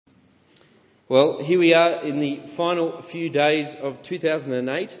Well, here we are in the final few days of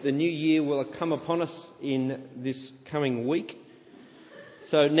 2008. The new year will come upon us in this coming week.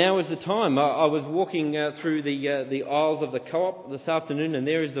 So now is the time. I was walking through the aisles of the Co-op this afternoon, and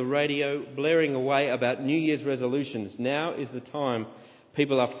there is the radio blaring away about New Year's resolutions. Now is the time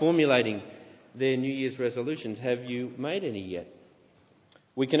people are formulating their New Year's resolutions. Have you made any yet?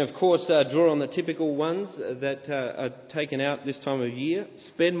 We can, of course, draw on the typical ones that are taken out this time of year.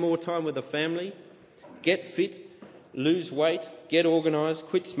 Spend more time with the family, get fit, lose weight, get organised,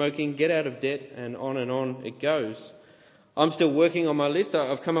 quit smoking, get out of debt, and on it goes. I'm still working on my list.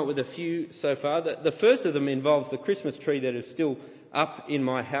 I've come up with a few so far. The first of them involves the Christmas tree that is still up in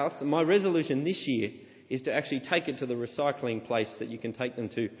my house. And my resolution this year is to actually take it to the recycling place that you can take them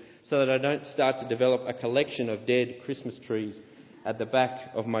to, so that I don't start to develop a collection of dead Christmas trees at the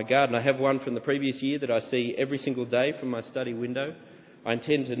back of my garden. I have one from the previous year that I see every single day from my study window. I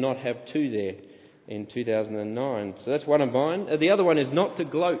intend to not have two there in 2009. So that's one of mine. The other one is not to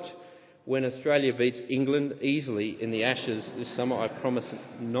gloat when Australia beats England easily in the Ashes this summer. I promise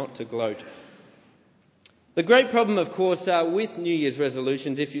not to gloat. The great problem, of course, with New Year's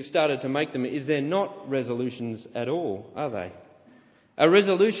resolutions, if you've started to make them, is they're not resolutions at all, are they? A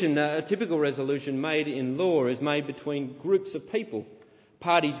resolution, a typical resolution made in law, is made between groups of people.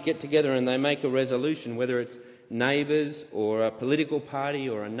 Parties get together and they make a resolution, whether it's neighbours or a political party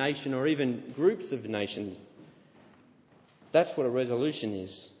or a nation or even groups of nations. That's what a resolution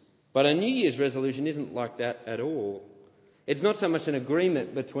is. But a New Year's resolution isn't like that at all. It's not so much an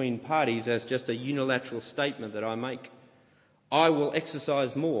agreement between parties as just a unilateral statement that I make. I will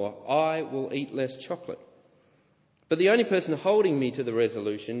exercise more. I will eat less chocolate. But the only person holding me to the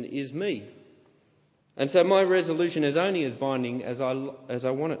resolution is me. And so my resolution is only as binding as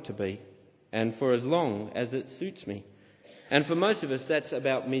I want it to be, and for as long as it suits me. And for most of us, that's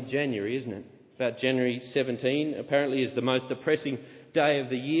about mid-January, isn't it? About January 17, apparently, is the most depressing day of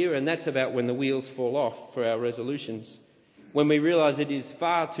the year, and that's about when the wheels fall off for our resolutions. When we realise it is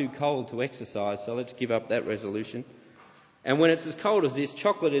far too cold to exercise, so let's give up that resolution. And when it's as cold as this,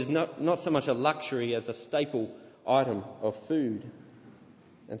 chocolate is not so much a luxury as a staple item of food,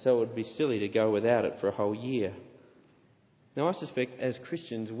 and so it would be silly to go without it for a whole year. Now, I suspect as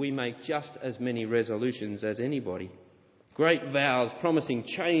Christians we make just as many resolutions as anybody. Great vows promising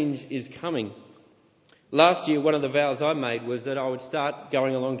change is coming. Last year, one of the vows I made was that I would start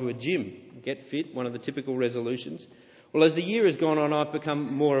going along to a gym, get fit, one of the typical resolutions. Well, as the year has gone on, I've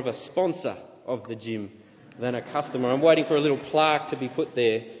become more of a sponsor of the gym than a customer. I'm waiting for a little plaque to be put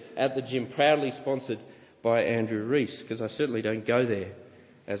there at the gym, proudly sponsored by Andrew Rees, because I certainly don't go there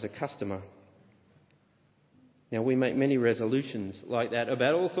as a customer. Now, we make many resolutions like that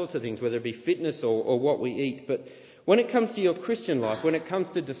about all sorts of things, whether it be fitness or what we eat. But when it comes to your Christian life, when it comes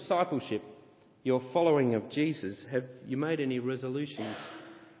to discipleship, your following of Jesus, have you made any resolutions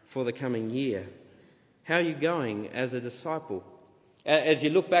for the coming year? How are you going as a disciple? As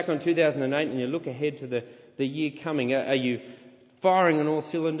you look back on 2008 and you look ahead to the year coming, are you firing on all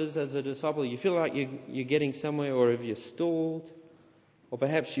cylinders as a disciple? You feel like you're getting somewhere, or have you stalled? Or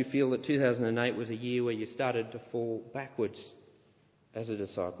perhaps you feel that 2008 was a year where you started to fall backwards as a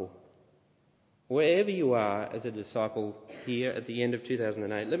disciple. Wherever you are as a disciple here at the end of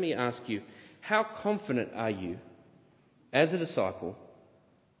 2008, let me ask you, how confident are you as a disciple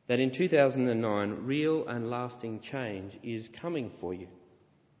that in 2009 real and lasting change is coming for you?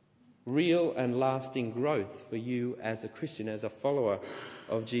 Real and lasting growth for you as a Christian, as a follower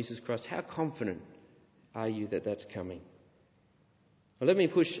of Jesus Christ. How confident are you that that's coming? Well, let me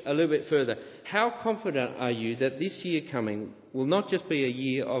push a little bit further. How confident are you that this year coming will not just be a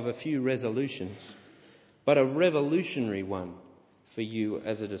year of a few resolutions, but a revolutionary one for you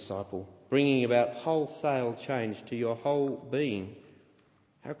as a disciple, bringing about wholesale change to your whole being?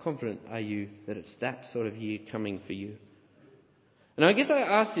 How confident are you that it's that sort of year coming for you? And I guess I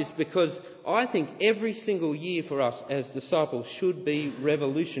ask this because I think every single year for us as disciples should be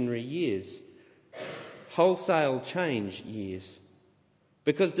revolutionary years, wholesale change years.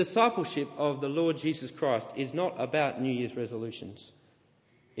 Because discipleship of the Lord Jesus Christ is not about New Year's resolutions.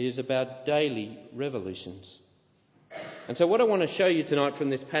 It is about daily revolutions. And so what I want to show you tonight from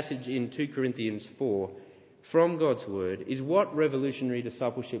this passage in 2 Corinthians 4, from God's Word, is what revolutionary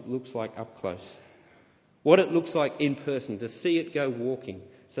discipleship looks like up close. What it looks like in person, to see it go walking,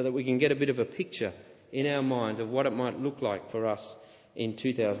 so that we can get a bit of a picture in our minds of what it might look like for us in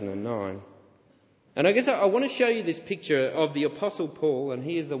 2009. And I guess I want to show you this picture of the Apostle Paul, and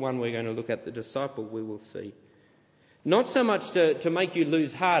here's the one we're going to look at, the disciple we will see. Not so much to make you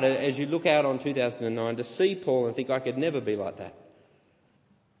lose heart as you look out on 2009, to see Paul and think, I could never be like that.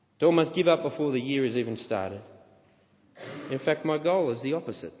 to almost give up before the year has even started. In fact, my goal is the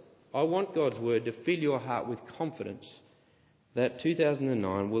opposite. I want God's word to fill your heart with confidence that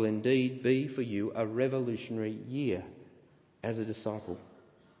 2009 will indeed be for you a revolutionary year as a disciple.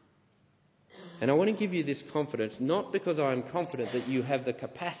 And I want to give you this confidence, not because I am confident that you have the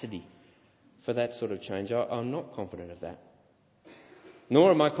capacity for that sort of change. I'm not confident of that. Nor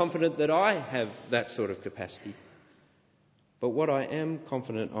am I confident that I have that sort of capacity. But what I am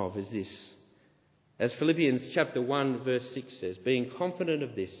confident of is this. As Philippians chapter 1 verse 6 says, being confident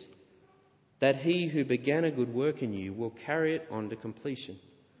of this, that he who began a good work in you will carry it on to completion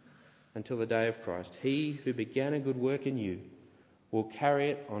until the day of Christ. He who began a good work in you will carry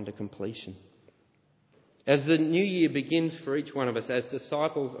it on to completion. As the new year begins for each one of us as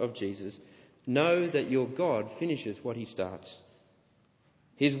disciples of Jesus, know that your God finishes what he starts.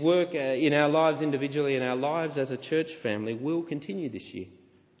 His work in our lives individually and our lives as a church family will continue this year.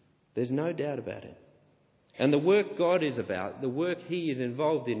 There's no doubt about it. And the work God is about, the work he is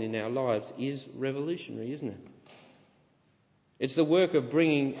involved in our lives, is revolutionary, isn't it? It's the work of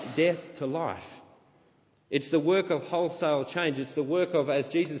bringing death to life. It's the work of wholesale change. It's the work of, as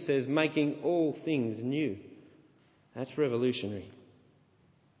Jesus says, making all things new. That's revolutionary.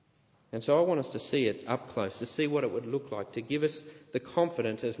 And so I want us to see it up close, to see what it would look like, to give us the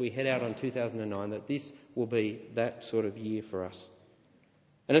confidence as we head out on 2009 that this will be that sort of year for us.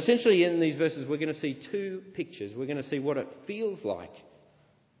 And essentially in these verses we're going to see two pictures. We're going to see what it feels like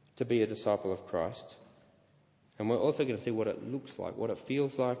to be a disciple of Christ. And we're also going to see what it looks like, what it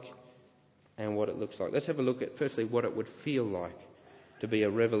feels like and what it looks like. Let's have a look at firstly what it would feel like to be a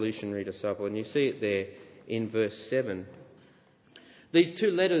revolutionary disciple. And you see it there in verse 7. These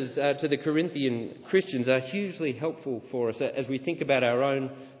two letters to the Corinthian Christians are hugely helpful for us as we think about our own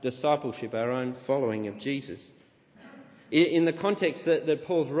discipleship, our own following of Jesus. In the context that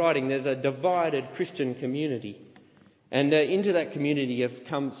Paul's writing, there's a divided Christian community. And into that community have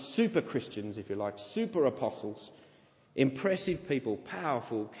come super Christians, if you like, super apostles, impressive people,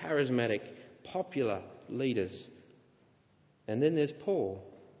 powerful, charismatic, popular leaders. And then there's Paul.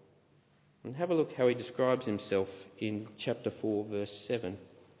 And have a look how he describes himself in chapter 4, verse 7.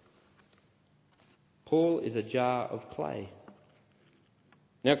 Paul is a jar of clay.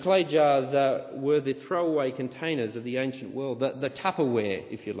 Now, clay jars were the throwaway containers of the ancient world, the Tupperware,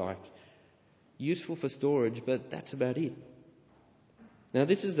 if you like. Useful for storage, but that's about it. Now,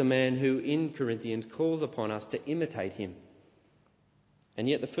 this is the man who, in Corinthians, calls upon us to imitate him. And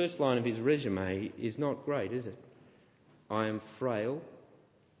yet the first line of his resume is not great, is it? I am frail,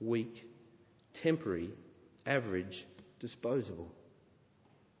 weak, temporary, average, disposable.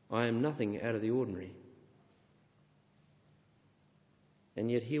 I am nothing out of the ordinary. And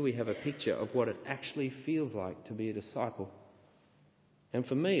yet here we have a picture of what it actually feels like to be a disciple. And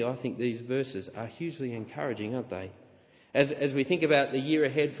for me, I think these verses are hugely encouraging, aren't they? As we think about the year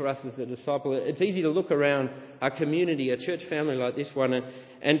ahead for us as a disciple, it's easy to look around a community, a church family like this one,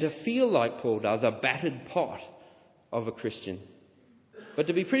 and to feel like Paul does, a battered pot of a Christian. But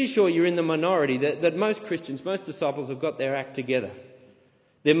to be pretty sure you're in the minority, that most Christians, most disciples have got their act together.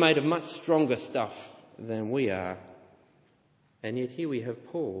 They're made of much stronger stuff than we are. And yet here we have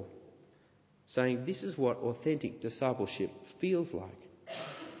Paul saying this is what authentic discipleship feels like.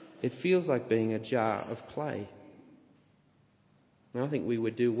 It feels like being a jar of clay. And I think we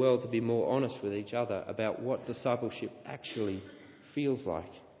would do well to be more honest with each other about what discipleship actually feels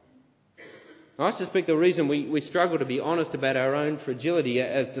like. I suspect the reason we struggle to be honest about our own fragility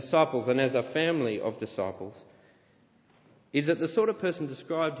as disciples and as a family of disciples is that the sort of person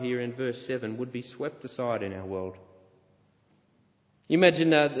described here in verse 7 would be swept aside in our world.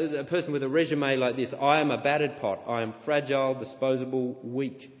 Imagine a person with a resume like this. I am a battered pot. I am fragile, disposable,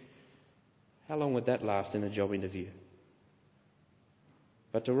 weak. How long would that last in a job interview?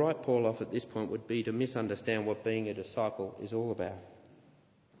 But to write Paul off at this point would be to misunderstand what being a disciple is all about.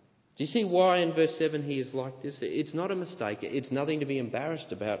 Do you see why in verse 7 he is like this? It's not a mistake. It's nothing to be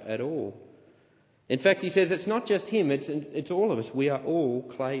embarrassed about at all. In fact, he says it's not just him, it's all of us. We are all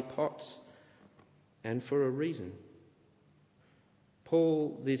clay pots. And for a reason.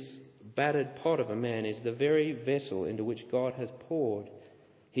 Paul, this battered pot of a man, is the very vessel into which God has poured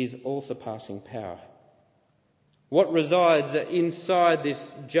his all-surpassing power. What resides inside this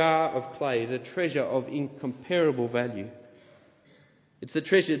jar of clay is a treasure of incomparable value. It's the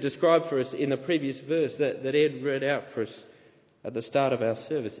treasure described for us in the previous verse that Ed read out for us at the start of our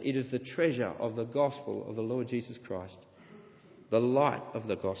service. It is the treasure of the gospel of the Lord Jesus Christ, the light of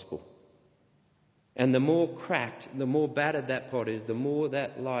the gospel. And the more cracked, the more battered that pot is, the more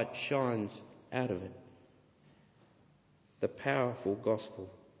that light shines out of it. The powerful gospel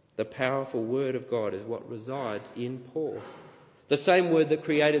The powerful word of God is what resides in Paul. The same word that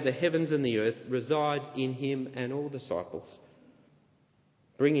created the heavens and the earth resides in him and all disciples,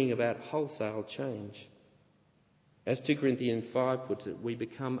 bringing about wholesale change. As 2 Corinthians 5 puts it, we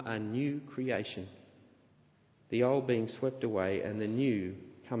become a new creation, the old being swept away and the new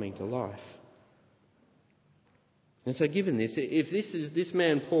coming to life. And so given this, if this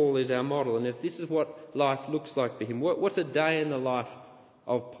man Paul is our model, and if this is what life looks like for him, what's a day in the life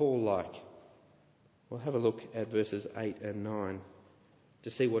of Paul like? We'll have a look at verses 8 and 9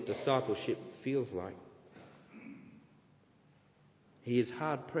 to see what discipleship feels like. He is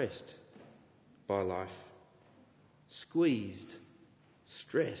hard pressed by life, squeezed,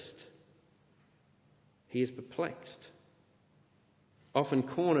 stressed. He is perplexed, often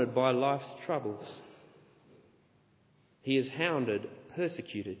cornered by life's troubles. He is hounded,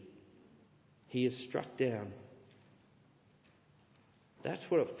 persecuted. He is struck down. That's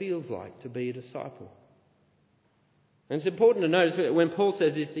what it feels like to be a disciple. And it's important to notice that when Paul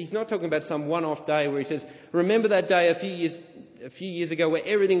says this, he's not talking about some one-off day where he says, remember that day a few years ago where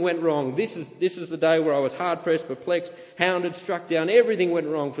everything went wrong. This is the day where I was hard-pressed, perplexed, hounded, struck down. Everything went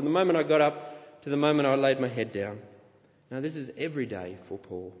wrong from the moment I got up to the moment I laid my head down. Now, this is every day for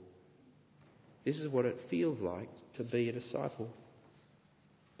Paul. This is what it feels like to be a disciple.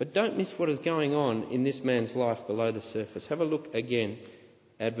 But don't miss what is going on in this man's life below the surface. Have a look again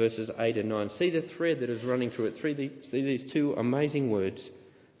at verses 8 and 9. See the thread that is running through it. See these two amazing words,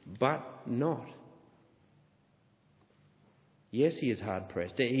 but not. Yes, he is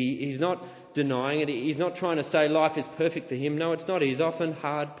hard-pressed. He's not denying it. He's not trying to say life is perfect for him. No, it's not. He's often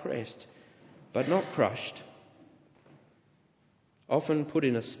hard-pressed, but not crushed. Often put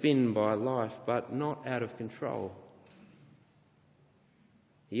in a spin by life, but not out of control.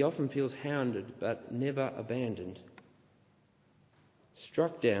 He often feels hounded, but never abandoned.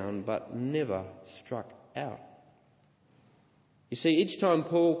 Struck down, but never struck out. You see, each time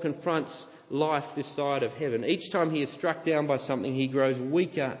Paul confronts life this side of heaven, each time he is struck down by something, he grows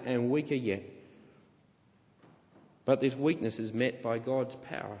weaker and weaker yet. But this weakness is met by God's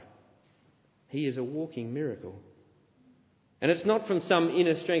power. He is a walking miracle. And it's not from some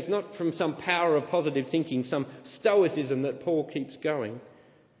inner strength, not from some power of positive thinking, some stoicism that Paul keeps going.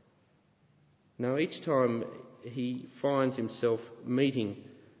 No, each time he finds himself meeting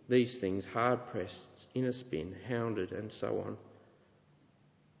these things, hard-pressed, in a spin, hounded and so on.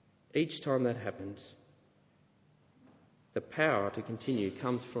 Each time that happens, the power to continue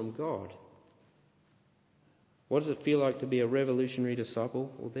comes from God. What does it feel like to be a revolutionary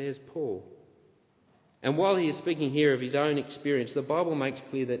disciple? Well, there's Paul. And while he is speaking here of his own experience, the Bible makes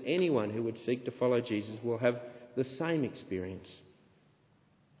clear that anyone who would seek to follow Jesus will have the same experience.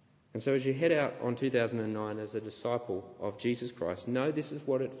 And so as you head out on 2009 as a disciple of Jesus Christ, know this is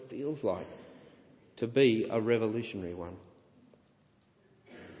what it feels like to be a revolutionary one.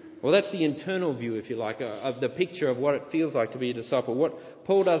 Well, that's the internal view, if you like, of the picture of what it feels like to be a disciple. What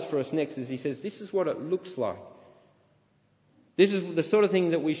Paul does for us next is he says, this is what it looks like. This is the sort of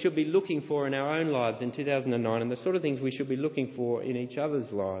thing that we should be looking for in our own lives in 2009 and the sort of things we should be looking for in each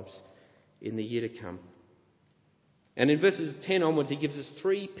other's lives in the year to come. And in verses 10 onwards, he gives us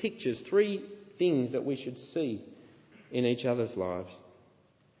three pictures, three things that we should see in each other's lives.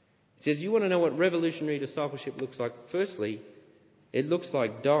 He says, you want to know what revolutionary discipleship looks like? Firstly, it looks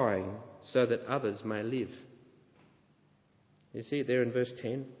like dying so that others may live. You see it there in verse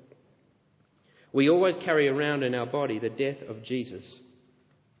 10? We always carry around in our body the death of Jesus,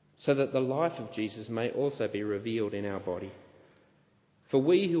 so that the life of Jesus may also be revealed in our body. For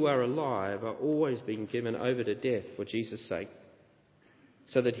we who are alive are always being given over to death for Jesus' sake,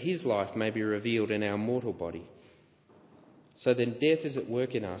 so that his life may be revealed in our mortal body. So then death is at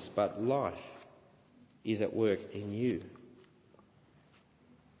work in us, but life is at work in you.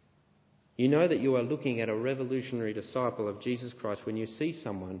 You know that you are looking at a revolutionary disciple of Jesus Christ when you see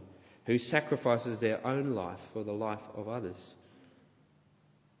someone who sacrifices their own life for the life of others.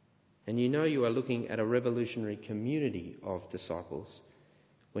 And you know you are looking at a revolutionary community of disciples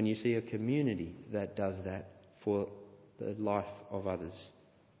when you see a community that does that for the life of others.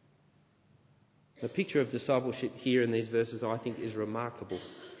 The picture of discipleship here in these verses, I think, is remarkable.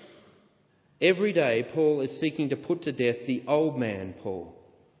 Every day, Paul is seeking to put to death the old man, Paul.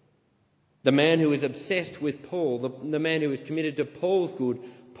 The man who is obsessed with Paul, the man who is committed to Paul's good,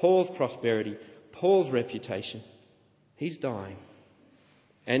 Paul's prosperity, Paul's reputation. He's dying.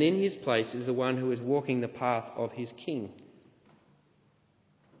 And in his place is the one who is walking the path of his King.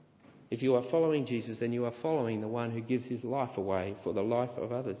 If you are following Jesus, then you are following the one who gives his life away for the life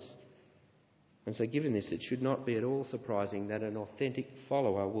of others. And so given this, it should not be at all surprising that an authentic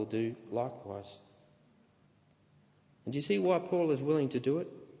follower will do likewise. And do you see why Paul is willing to do it?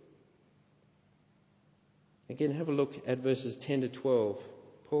 Again, have a look at verses 10 to 12.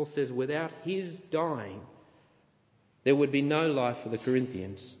 Paul says, without his dying, there would be no life for the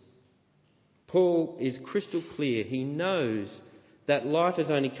Corinthians. Paul is crystal clear. He knows that life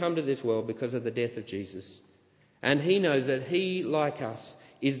has only come to this world because of the death of Jesus. And he knows that he, like us,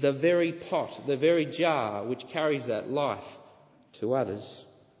 is the very pot, the very jar which carries that life to others.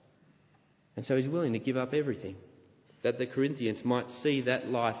 And so he's willing to give up everything, that the Corinthians might see that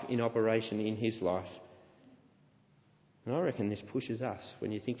life in operation in his life. And I reckon this pushes us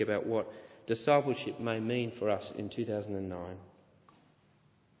when you think about what discipleship may mean for us in 2009.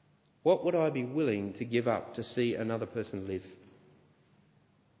 What would I be willing to give up to see another person live?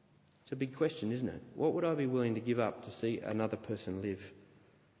 It's a big question, isn't it? What would I be willing to give up to see another person live?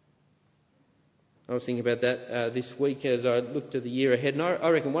 I was thinking about that this week as I looked at the year ahead, and I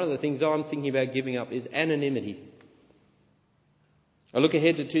reckon one of the things I'm thinking about giving up is anonymity. I look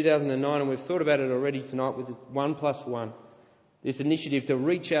ahead to 2009, and we've thought about it already tonight with 1+1, this initiative to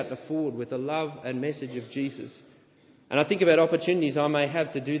reach out to forward with the love and message of Jesus. And I think about opportunities I may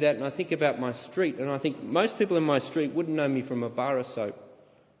have to do that, and I think about my street, and I think most people in my street wouldn't know me from a bar of soap.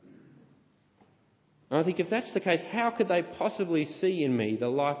 And I think if that's the case, how could they possibly see in me the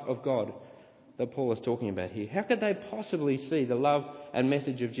life of God that Paul is talking about here? How could they possibly see the love and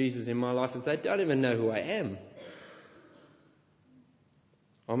message of Jesus in my life if they don't even know who I am?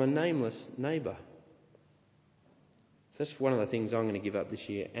 I'm a nameless neighbour. So that's one of the things I'm going to give up this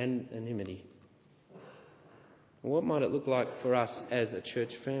year, anonymity. What might it look like for us as a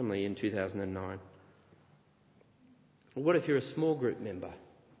church family in 2009? What if you're a small group member?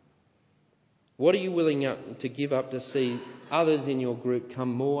 What are you willing to give up to see others in your group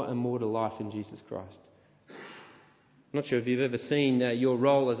come more and more to life in Jesus Christ? I'm not sure if you've ever seen your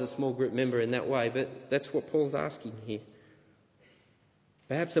role as a small group member in that way, but that's what Paul's asking here.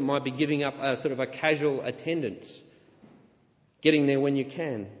 Perhaps it might be giving up a sort of a casual attendance, getting there when you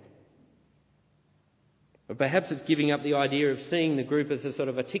can. Or perhaps it's giving up the idea of seeing the group as a sort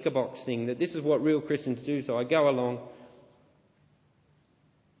of a ticker box thing, that this is what real Christians do, so I go along.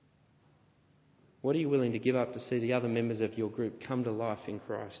 What are you willing to give up to see the other members of your group come to life in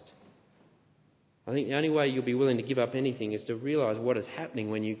Christ? I think the only way you'll be willing to give up anything is to realise what is happening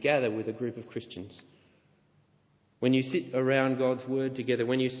when you gather with a group of Christians. When you sit around God's Word together,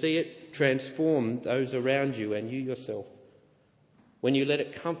 when you see it transform those around you and you yourself. When you let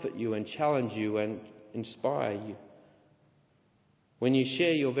it comfort you and challenge you and inspire you. When you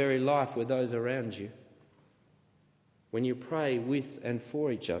share your very life with those around you. When you pray with and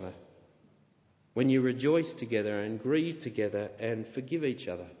for each other. When you rejoice together and grieve together and forgive each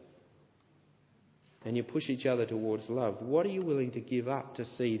other. And you push each other towards love. What are you willing to give up to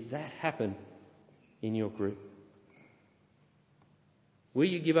see that happen in your group? Will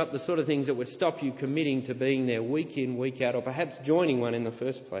you give up the sort of things that would stop you committing to being there week in, week out, or perhaps joining one in the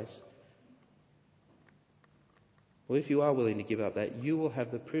first place? Well, if you are willing to give up that, you will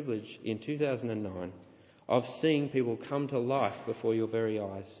have the privilege in 2009 of seeing people come to life before your very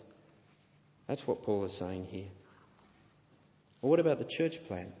eyes. That's what Paul is saying here. Well, what about the church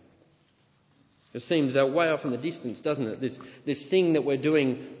plan? It seems way off in the distance, doesn't it? This thing that we're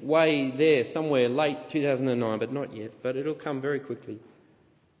doing way there, somewhere late 2009, but not yet. But it'll come very quickly.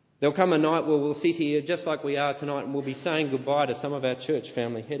 There'll come a night where we'll sit here just like we are tonight and we'll be saying goodbye to some of our church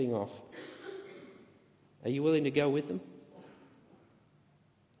family heading off. Are you willing to go with them?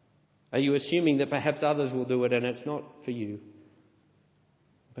 Are you assuming that perhaps others will do it and it's not for you?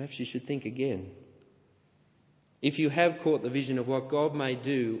 Perhaps you should think again. If you have caught the vision of what God may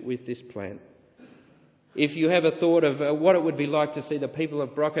do with this plan, if you have a thought of what it would be like to see the people of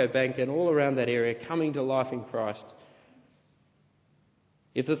Brocco Bank and all around that area coming to life in Christ,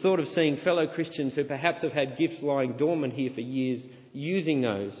 if the thought of seeing fellow Christians who perhaps have had gifts lying dormant here for years, using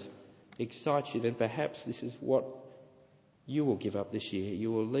those, excites you, then perhaps this is what you will give up this year.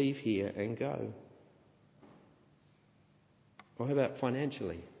 You will leave here and go. Or how about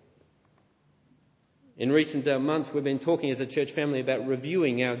financially? In recent months, we've been talking as a church family about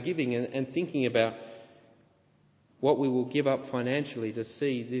reviewing our giving and thinking about what we will give up financially to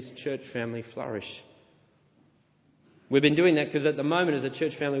see this church family flourish. We've been doing that because at the moment as a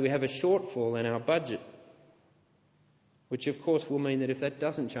church family we have a shortfall in our budget, which of course will mean that if that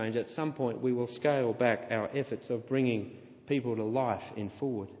doesn't change, at some point we will scale back our efforts of bringing people to life in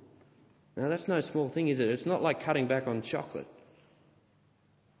Forward. Now that's no small thing, is it? It's not like cutting back on chocolate.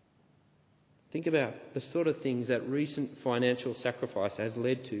 Think about the sort of things that recent financial sacrifice has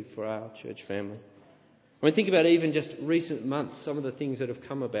led to for our church family. I mean, think about even just recent months, some of the things that have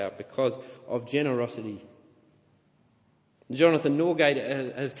come about because of generosity. Jonathan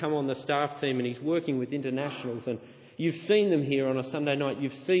Norgate has come on the staff team and he's working with internationals, and you've seen them here on a Sunday night.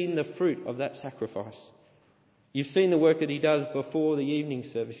 You've seen the fruit of that sacrifice. You've seen the work that he does before the evening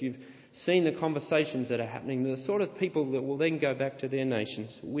service. You've seen the conversations that are happening, the sort of people that will then go back to their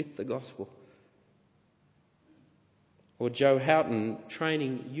nations with the gospel. Or Joe Houghton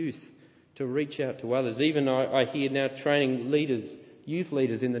training youth to reach out to others. Even I hear now training leaders, youth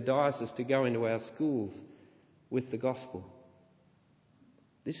leaders in the diocese to go into our schools with the gospel.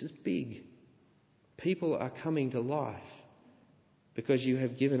 This is big. People are coming to life because you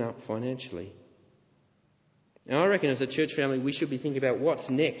have given up financially. Now, I reckon as a church family we should be thinking about what's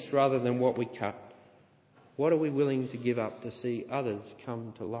next rather than what we cut. What are we willing to give up to see others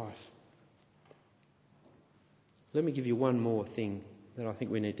come to life? Let me give you one more thing that I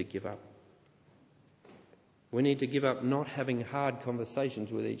think we need to give up. We need to give up not having hard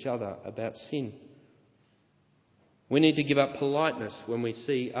conversations with each other about sin. We need to give up politeness when we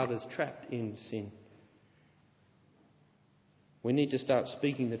see others trapped in sin. We need to start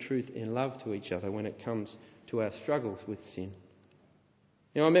speaking the truth in love to each other when it comes to our struggles with sin.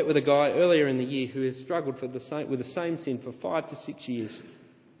 Now, I met with a guy earlier in the year who has struggled with the same sin for 5 to 6 years.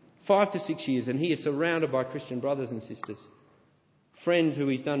 5 to 6 years, and he is surrounded by Christian brothers and sisters, friends who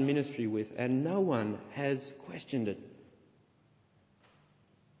he's done ministry with, and no one has questioned it.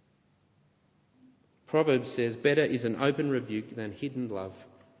 Proverbs says, "Better is an open rebuke than hidden love.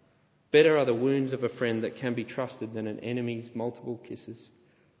 Better are the wounds of a friend that can be trusted than an enemy's multiple kisses."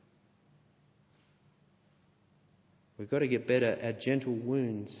 We've got to get better at gentle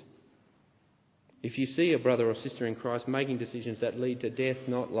wounds. If you see a brother or sister in Christ making decisions that lead to death,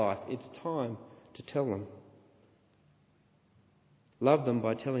 not life, it's time to tell them. Love them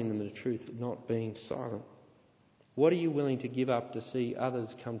by telling them the truth, not being silent. What are you willing to give up to see others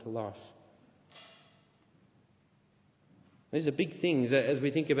come to life? These are big things as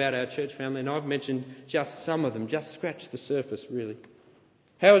we think about our church family, and I've mentioned just some of them, just scratch the surface really.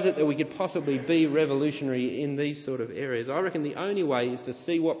 How is it that we could possibly be revolutionary in these sort of areas? I reckon the only way is to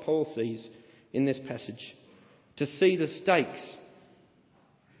see what Paul sees in this passage, to see the stakes,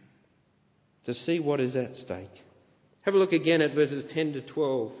 to see what is at stake. Have a look again at verses 10 to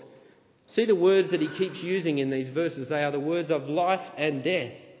 12. See the words that he keeps using in these verses. They are the words of life and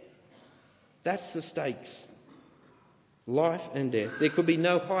death. That's the stakes. Life and death. There could be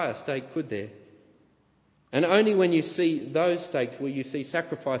no higher stake, could there? And only when you see those stakes will you see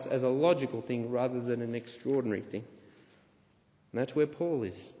sacrifice as a logical thing rather than an extraordinary thing. And that's where Paul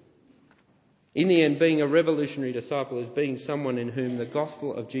is. In the end, being a revolutionary disciple is being someone in whom the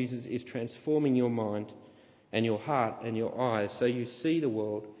gospel of Jesus is transforming your mind and your heart and your eyes so you see the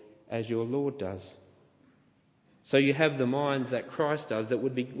world as your Lord does. So you have the mind that Christ does, that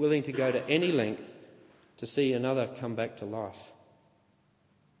would be willing to go to any length to see another come back to life.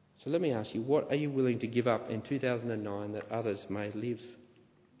 So let me ask you, what are you willing to give up in 2009 that others may live?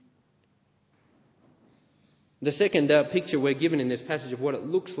 The second picture we're given in this passage of what it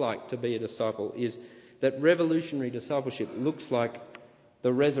looks like to be a disciple is that revolutionary discipleship looks like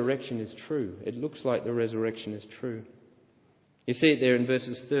the resurrection is true. It looks like the resurrection is true. You see it there in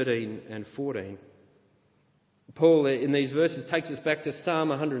verses 13 and 14. Paul, in these verses, takes us back to Psalm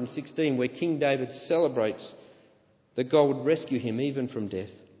 116, where King David celebrates that God would rescue him even from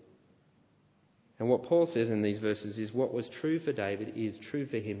death. And what Paul says in these verses is what was true for David is true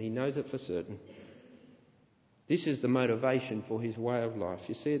for him. He knows it for certain. This is the motivation for his way of life.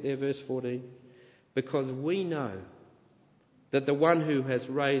 You see it there, verse 14? Because we know that the one who has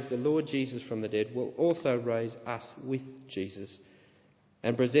raised the Lord Jesus from the dead will also raise us with Jesus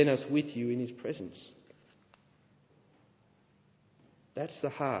and present us with you in his presence. That's the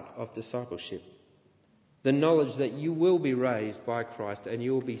heart of discipleship. The knowledge that you will be raised by Christ and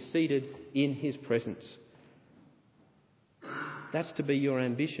you will be seated in his presence. That's to be your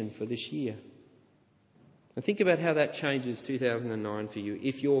ambition for this year. And think about how that changes 2009 for you.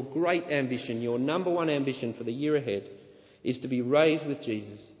 If your great ambition, your number one ambition for the year ahead is to be raised with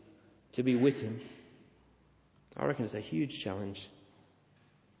Jesus, to be with him, I reckon it's a huge challenge.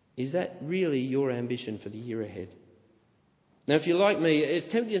 Is that really your ambition for the year ahead? Now, if you're like me,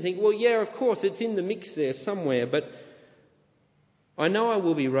 it's tempting to think, well, yeah, of course, it's in the mix there somewhere, but I know I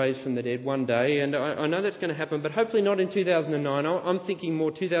will be raised from the dead one day, and I know that's going to happen, but hopefully not in 2009. I'm thinking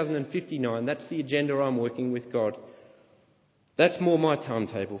more 2059. That's the agenda I'm working with God. That's more my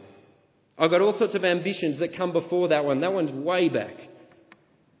timetable. I've got all sorts of ambitions that come before that one. That one's way back.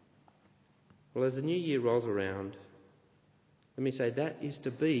 Well, as the new year rolls around, let me say that is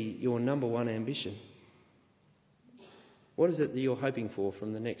to be your number one ambition. What is it that you're hoping for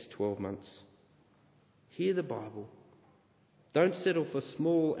from the next 12 months? Hear the Bible. Don't settle for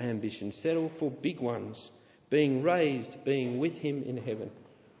small ambitions. Settle for big ones. Being raised, being with him in heaven.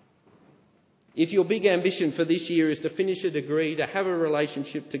 If your big ambition for this year is to finish a degree, to have a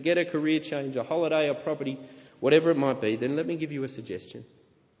relationship, to get a career change, a holiday, a property, whatever it might be, then let me give you a suggestion.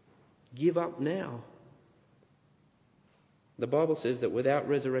 Give up now. The Bible says that without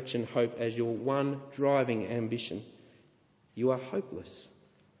resurrection hope as your one driving ambition, you are hopeless.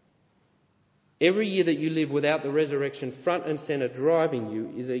 Every year that you live without the resurrection front and centre driving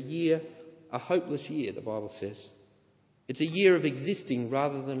you is a hopeless year, the Bible says. It's a year of existing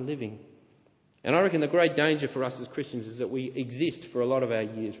rather than living. And I reckon the great danger for us as Christians is that we exist for a lot of our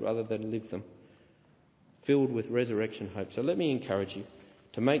years rather than live them, filled with resurrection hope. So let me encourage you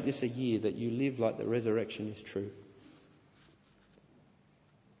to make this a year that you live like the resurrection is true.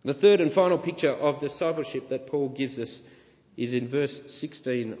 The third and final picture of discipleship that Paul gives us is in verse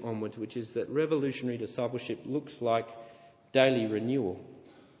 16 onwards, which is that revolutionary discipleship looks like daily renewal.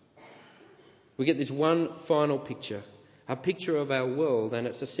 We get this one final picture, a picture of our world, and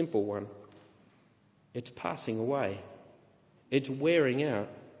it's a simple one. It's passing away. It's wearing out.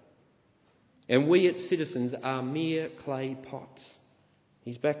 And we as citizens are mere clay pots.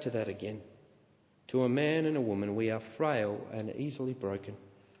 He's back to that again. To a man and a woman, we are frail and easily broken.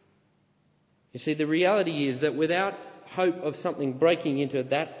 You see, the reality is that without hope of something breaking into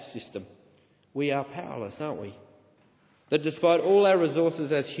that system, we are powerless, aren't we? That despite all our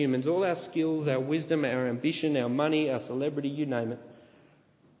resources as humans, all our skills, our wisdom, our ambition, our money, our celebrity, you name it,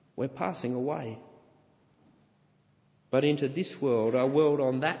 we're passing away. But into this world, our world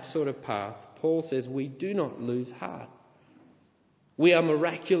on that sort of path, Paul says we do not lose heart. We are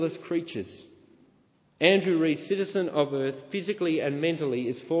miraculous creatures. Andrew Rees, citizen of Earth, physically and mentally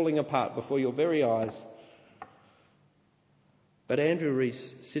is falling apart before your very eyes. But Andrew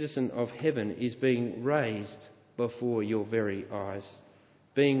Rees, citizen of heaven, is being raised before your very eyes,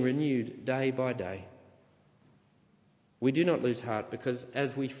 being renewed day by day. We do not lose heart because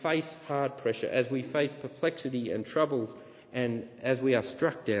as we face hard pressure, as we face perplexity and troubles, and as we are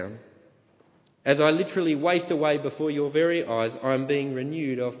struck down, as I literally waste away before your very eyes, I am being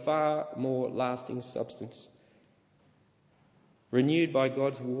renewed of far more lasting substance. Renewed by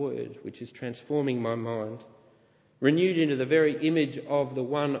God's word, which is transforming my mind. Renewed into the very image of the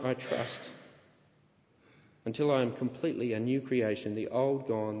one I trust. Until I am completely a new creation, the old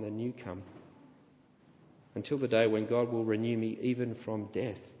gone, the new come. Until the day when God will renew me even from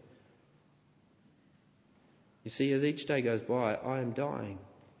death. You see, as each day goes by, I am dying.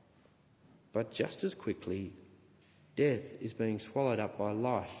 But just as quickly, death is being swallowed up by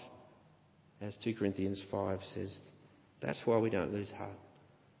life, as 2 Corinthians 5 says. That's why we don't lose heart.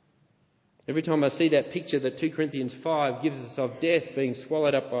 Every time I see that picture that 2 Corinthians 5 gives us of death being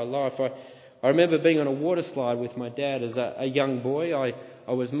swallowed up by life, I remember being on a water slide with my dad as a young boy.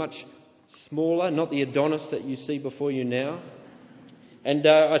 I was much smaller, not the Adonis that you see before you now. And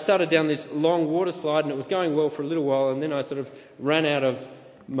I started down this long water slide and it was going well for a little while, and then I sort of ran out of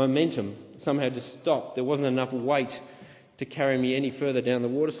momentum. Somehow just stopped. There wasn't enough weight to carry me any further down the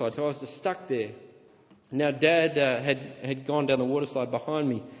water slide, so I was just stuck there. Now Dad had gone down the water slide behind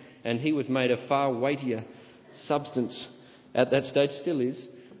me, and he was made of far weightier substance at that stage, still is.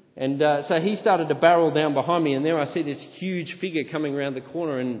 And so he started to barrel down behind me, and there I see this huge figure coming around the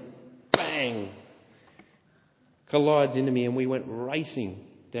corner and bang! Collides into me, and we went racing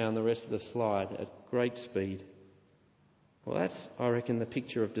down the rest of the slide at great speed. Well, that's, I reckon, the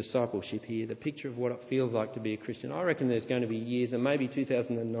picture of discipleship here, the picture of what it feels like to be a Christian. I reckon there's going to be years, and maybe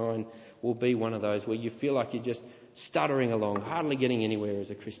 2009 will be one of those where you feel like you're just stuttering along, hardly getting anywhere as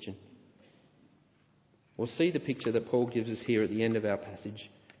a Christian. We'll see the picture that Paul gives us here at the end of our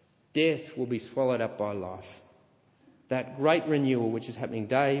passage. Death will be swallowed up by life. That great renewal, which is happening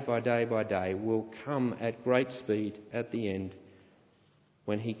day by day by day, will come at great speed at the end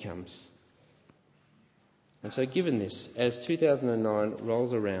when he comes. And so given this, as 2009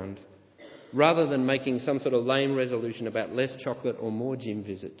 rolls around, rather than making some sort of lame resolution about less chocolate or more gym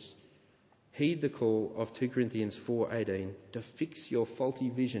visits, heed the call of 2 Corinthians 4:18 to fix your faulty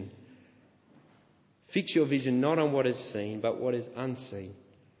vision. Fix your vision not on what is seen, but what is unseen.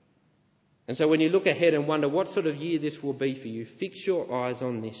 And so when you look ahead and wonder what sort of year this will be for you, fix your eyes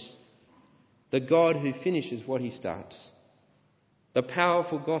on this. The God who finishes what he starts. The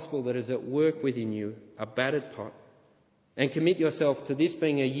powerful gospel that is at work within you, a battered pot. And commit yourself to this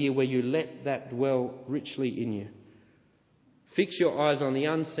being a year where you let that dwell richly in you. Fix your eyes on the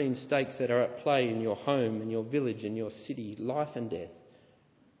unseen stakes that are at play in your home, in your village, in your city, life and death.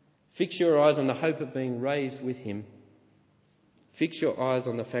 Fix your eyes on the hope of being raised with him. Fix your eyes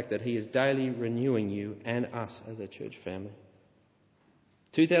on the fact that he is daily renewing you and us as a church family.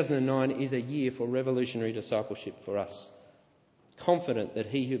 2009 is a year for revolutionary discipleship for us, confident that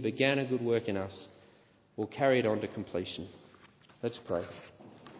he who began a good work in us will carry it on to completion. Let's pray.